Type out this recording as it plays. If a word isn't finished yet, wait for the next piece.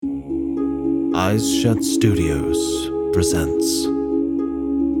Eyes Shut Studios presents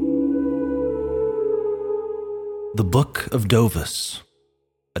The Book of Dovus,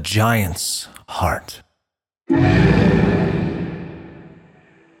 A Giant's Heart.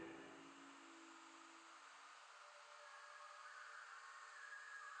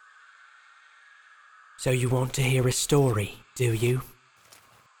 So you want to hear a story, do you?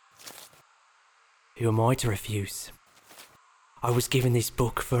 Who am I to refuse? I was given this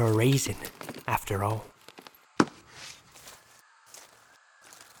book for a reason, after all.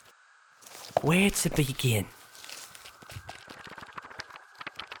 Where to begin?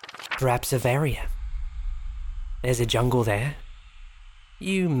 Perhaps Averia. There's a jungle there.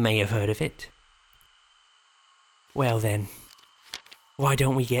 You may have heard of it. Well then, why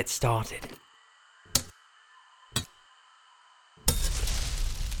don't we get started?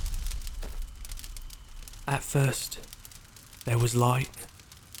 At first, there was light,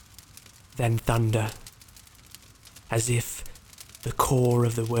 then thunder, as if the core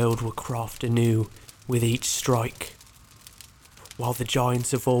of the world were crafted anew with each strike, while the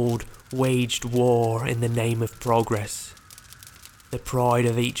giants of old waged war in the name of progress, the pride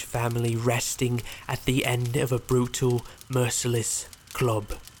of each family resting at the end of a brutal, merciless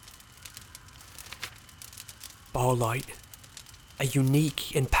club. Barlight, a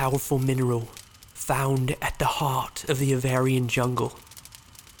unique and powerful mineral found at the heart of the Avarian jungle,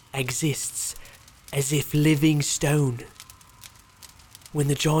 exists as if living stone. When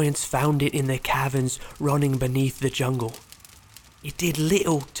the giants found it in their caverns running beneath the jungle, it did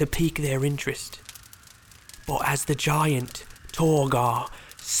little to pique their interest. But as the giant, Torgar,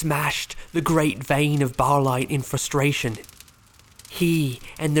 smashed the great vein of Barlight in frustration, he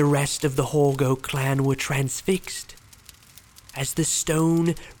and the rest of the Horgo clan were transfixed, as the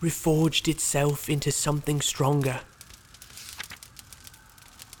stone reforged itself into something stronger.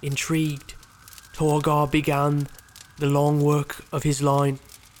 Intrigued, Torgar began the long work of his line,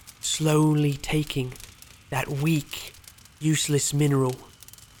 slowly taking that weak, useless mineral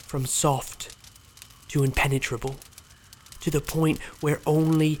from soft to impenetrable, to the point where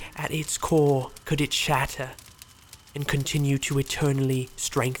only at its core could it shatter and continue to eternally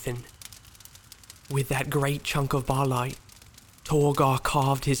strengthen. With that great chunk of Barlight, Torgar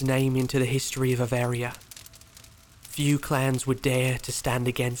carved his name into the history of Averia. Few clans would dare to stand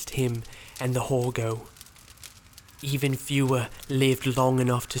against him and the Horgo. Even fewer lived long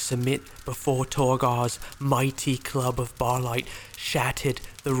enough to submit before Torgar's mighty club of Barlight shattered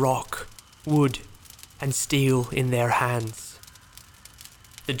the rock, wood, and steel in their hands.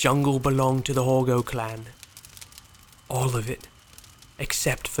 The jungle belonged to the Horgo clan. All of it,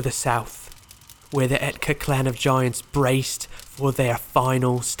 except for the south, where the Etka clan of giants braced for their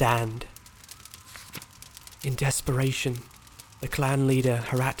final stand. In desperation, the clan leader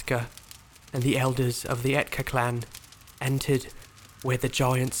Hratka and the elders of the Etka clan entered where the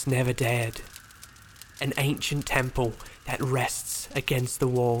giants never dared, an ancient temple that rests against the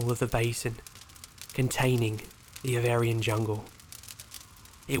wall of the basin, containing the Avarian jungle.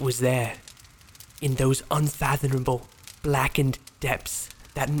 It was there, in those unfathomable, blackened depths,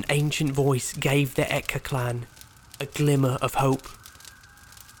 that an ancient voice gave the Etka clan a glimmer of hope.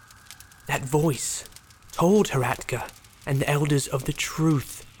 That voice told Hratka and the elders of the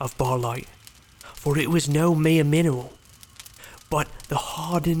truth of Barlight, for it was no mere mineral, but the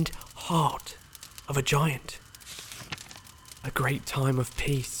hardened heart of a giant. A great time of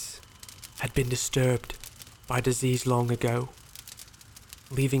peace had been disturbed by disease long ago,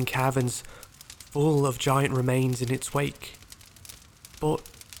 leaving caverns full of giant remains in its wake. But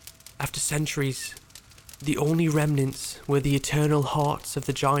after centuries, the only remnants were the eternal hearts of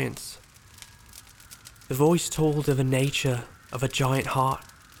the giants. The voice told of a nature of a giant heart,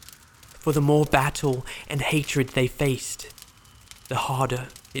 for the more battle and hatred they faced, the harder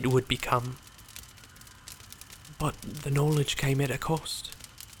it would become. But the knowledge came at a cost.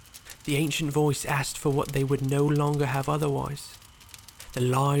 The ancient voice asked for what they would no longer have otherwise: the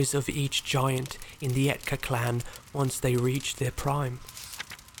lives of each giant in the Etka clan once they reached their prime.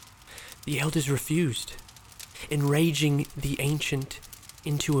 The elders refused, enraging the ancient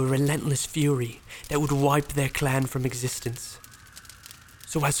into a relentless fury that would wipe their clan from existence.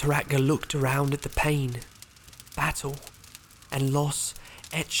 So as Hratka looked around at the pain, battle, and loss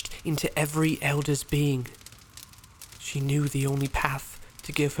etched into every elder's being, she knew the only path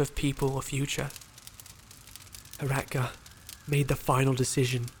to give her people a future. Hratka made the final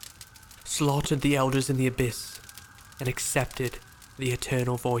decision, slaughtered the elders in the abyss, and accepted the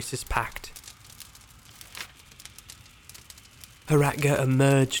Eternal Voice's pact. Hratka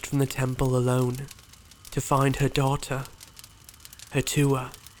emerged from the temple alone to find her daughter,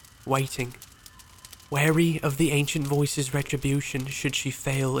 Hertua, waiting Wary of the ancient voice's retribution should she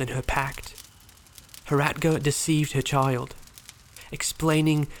fail in her pact, Hratka deceived her child,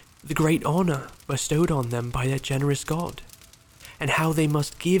 explaining the great honor bestowed on them by their generous god, and how they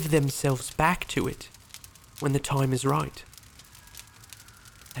must give themselves back to it when the time is right.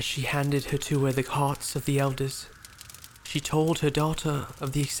 As she handed her to her the hearts of the elders, she told her daughter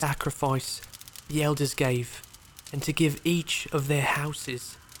of the sacrifice the elders gave, and to give each of their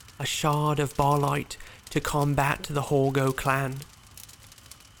houses a shard of barlight to combat the Horgo clan.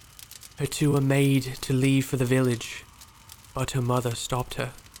 Her two were made to leave for the village, but her mother stopped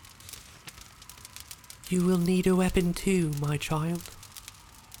her. "You will need a weapon too, my child."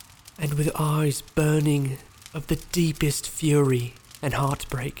 And with eyes burning of the deepest fury and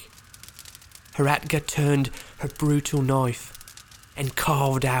heartbreak, Hratka turned her brutal knife and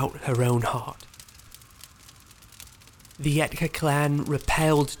carved out her own heart. The Etka clan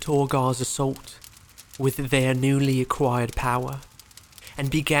repelled Torgar's assault with their newly acquired power, and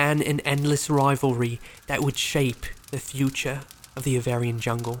began an endless rivalry that would shape the future of the Avarian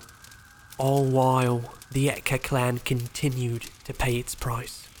jungle, all while the Etka clan continued to pay its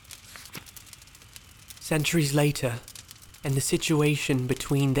price. Centuries later, and the situation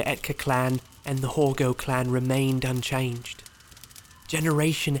between the Etka clan and the Horgo clan remained unchanged.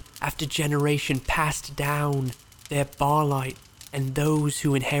 Generation after generation passed down their barlight, and those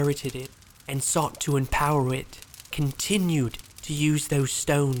who inherited it and sought to empower it continued to use those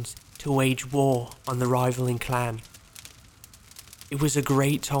stones to wage war on the rivaling clan. It was a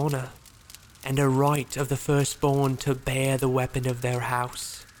great honor and a right of the firstborn to bear the weapon of their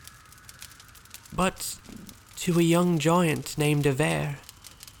house. But to a young giant named Aver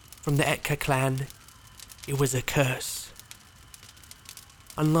from the Etka clan, it was a curse.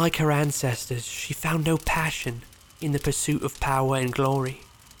 Unlike her ancestors, she found no passion in the pursuit of power and glory.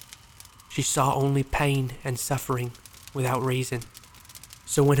 She saw only pain and suffering without reason.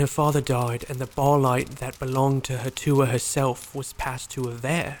 So when her father died and the barlight that belonged to Hatua herself was passed to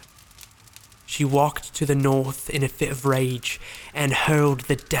Aver, she walked to the north in a fit of rage and hurled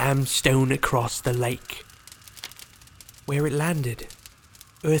the damned stone across the lake. Where it landed,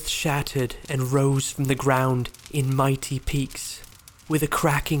 earth shattered and rose from the ground in mighty peaks, with a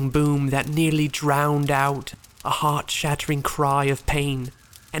cracking boom that nearly drowned out a heart-shattering cry of pain,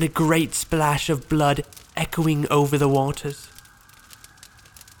 and a great splash of blood echoing over the waters.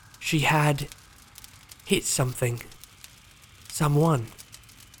 She had hit something. Someone.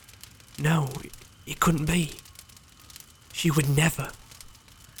 No, it couldn't be. She would never.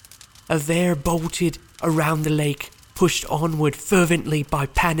 Aver bolted around the lake, pushed onward fervently by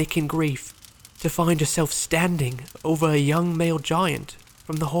panic and grief, to find herself standing over a young male giant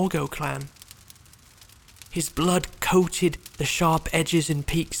from the Horgo clan. His blood coated the sharp edges and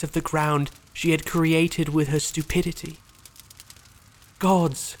peaks of the ground she had created with her stupidity.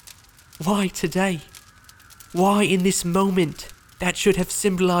 Gods, why today? Why in this moment that should have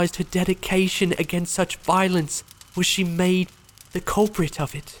symbolized her dedication against such violence was she made the culprit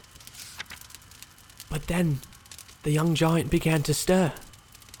of it? But then the young giant began to stir,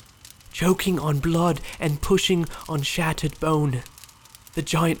 choking on blood and pushing on shattered bone. The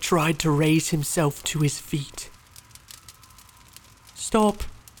giant tried to raise himself to his feet. "Stop,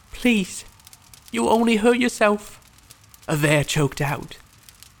 please. You'll only hurt yourself," Aver choked out.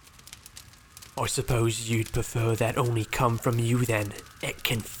 "I suppose you'd prefer that only come from you then,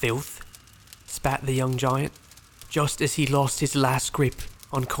 Etkin filth," spat the young giant, just as he lost his last grip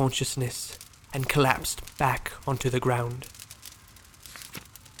on consciousness and collapsed back onto the ground.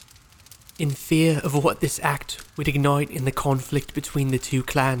 In fear of what this act would ignite in the conflict between the two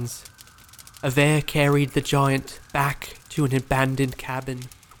clans, Aver carried the giant back to an abandoned cabin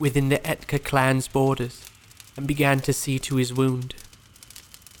within the Etka clan's borders and began to see to his wound.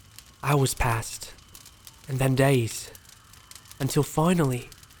 Hours passed, and then days, until finally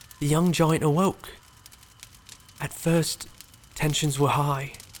the young giant awoke. At first, tensions were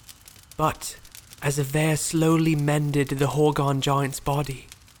high, but as Aver slowly mended the Horgon giant's body,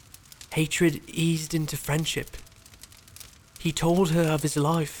 hatred eased into friendship. He told her of his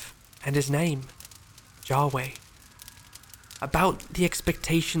life and his name, Jarway, about the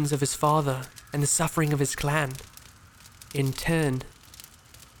expectations of his father and the suffering of his clan. In turn,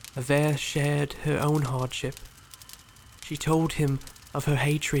 Aver shared her own hardship. She told him of her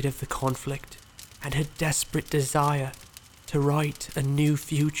hatred of the conflict and her desperate desire to write a new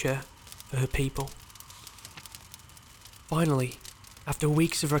future for her people. Finally, after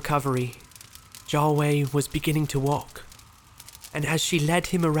weeks of recovery, Jarway was beginning to walk, and as she led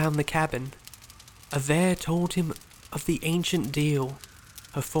him around the cabin, Aver told him of the ancient deal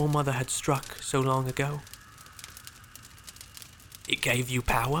her foremother had struck so long ago. It gave you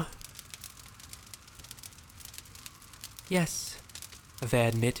power? Yes, Aver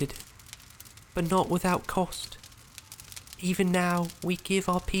admitted, but not without cost. Even now, we give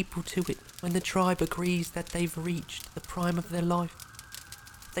our people to it when the tribe agrees that they've reached the prime of their life.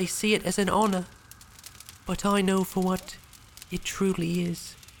 They see it as an honor, but I know for what it truly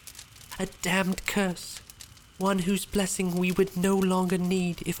is. A damned curse, one whose blessing we would no longer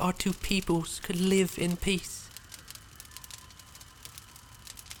need if our two peoples could live in peace.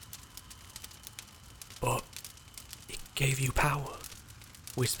 But it gave you power,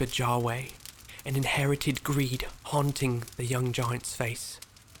 whispered Jarway, an inherited greed haunting the young giant's face.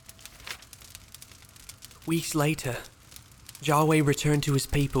 Weeks later, Jarway returned to his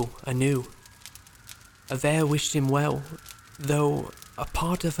people anew. Aver wished him well, though a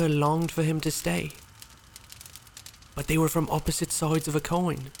part of her longed for him to stay. But they were from opposite sides of a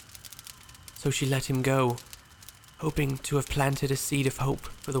coin, so she let him go, hoping to have planted a seed of hope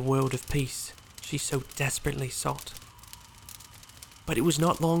for the world of peace she so desperately sought. But it was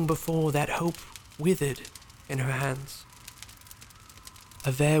not long before that hope withered in her hands.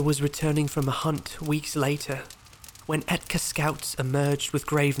 Aver was returning from a hunt weeks later, when Etka scouts emerged with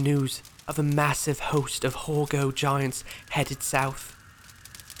grave news of a massive host of Horgo giants headed south.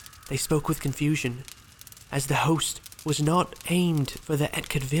 They spoke with confusion, as the host was not aimed for the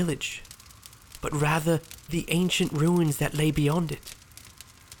Etkad village, but rather the ancient ruins that lay beyond it.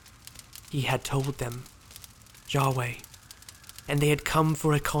 He had told them, Jarway, and they had come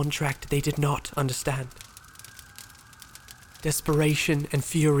for a contract they did not understand. Desperation and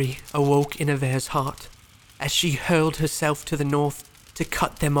fury awoke in Aver's heart as she hurled herself to the north to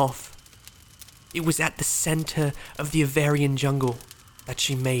cut them off. It was at the center of the Avarian jungle that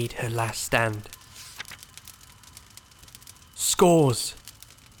she made her last stand. Scores,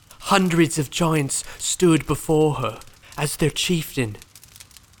 hundreds of giants stood before her as their chieftain,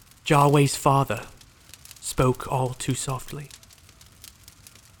 Jarway's father, spoke all too softly.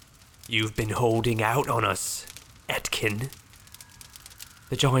 You've been holding out on us, Etkin.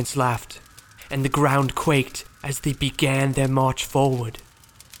 The giants laughed, and the ground quaked as they began their march forward.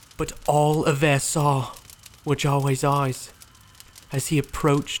 But all Aver saw were Jarway's eyes as he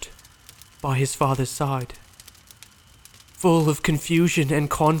approached by his father's side, full of confusion and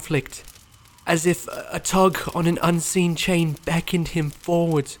conflict, as if a tug on an unseen chain beckoned him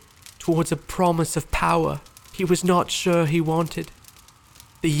forwards towards a promise of power he was not sure he wanted.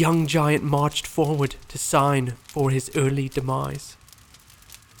 The young giant marched forward to sign for his early demise.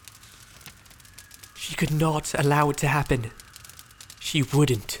 She could not allow it to happen. She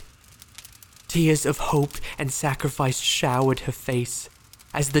wouldn't. Tears of hope and sacrifice showered her face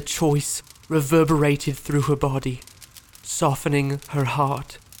as the choice reverberated through her body, softening her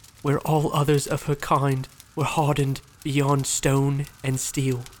heart where all others of her kind were hardened beyond stone and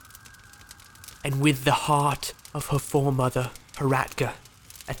steel. And with the heart of her foremother, Heratka,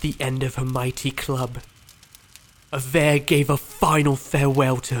 at the end of her mighty club, Aver gave a final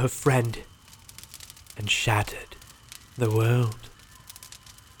farewell to her friend and shattered the world.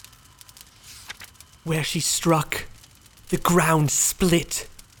 Where she struck, the ground split,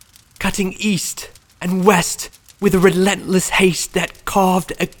 cutting east and west with a relentless haste that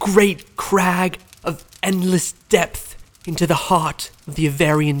carved a great crag of endless depth into the heart of the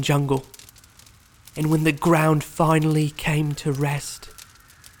Avarian jungle. And when the ground finally came to rest,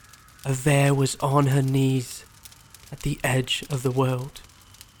 Aver was on her knees at the edge of the world.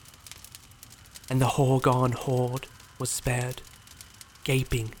 And the Horgon horde was spared,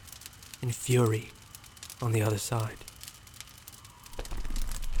 gaping in fury on the other side.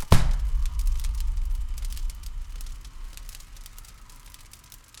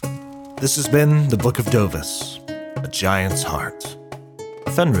 This has been The Book of Dovus, A Giant's Heart,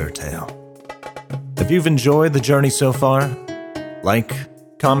 a Fenrir tale. If you've enjoyed the journey so far, like,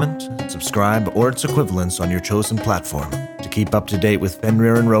 comment, subscribe, or its equivalents on your chosen platform to keep up to date with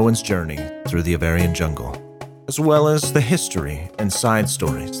Fenrir and Rowan's journey through the Avarian jungle, as well as the history and side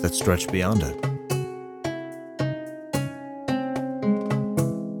stories that stretch beyond it.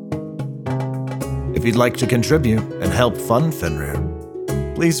 If you'd like to contribute and help fund Fenrir,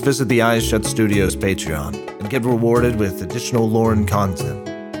 please visit the Eyes Shut Studios Patreon and get rewarded with additional lore and content,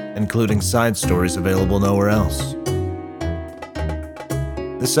 including side stories available nowhere else.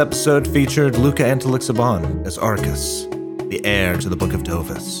 This episode featured Luca Antilixaban as Arcus, the heir to the Book of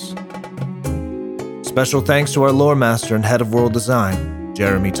Dovus. Special thanks to our lore master and head of world design,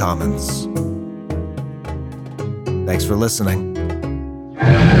 Jeremy Tommins. Thanks for listening.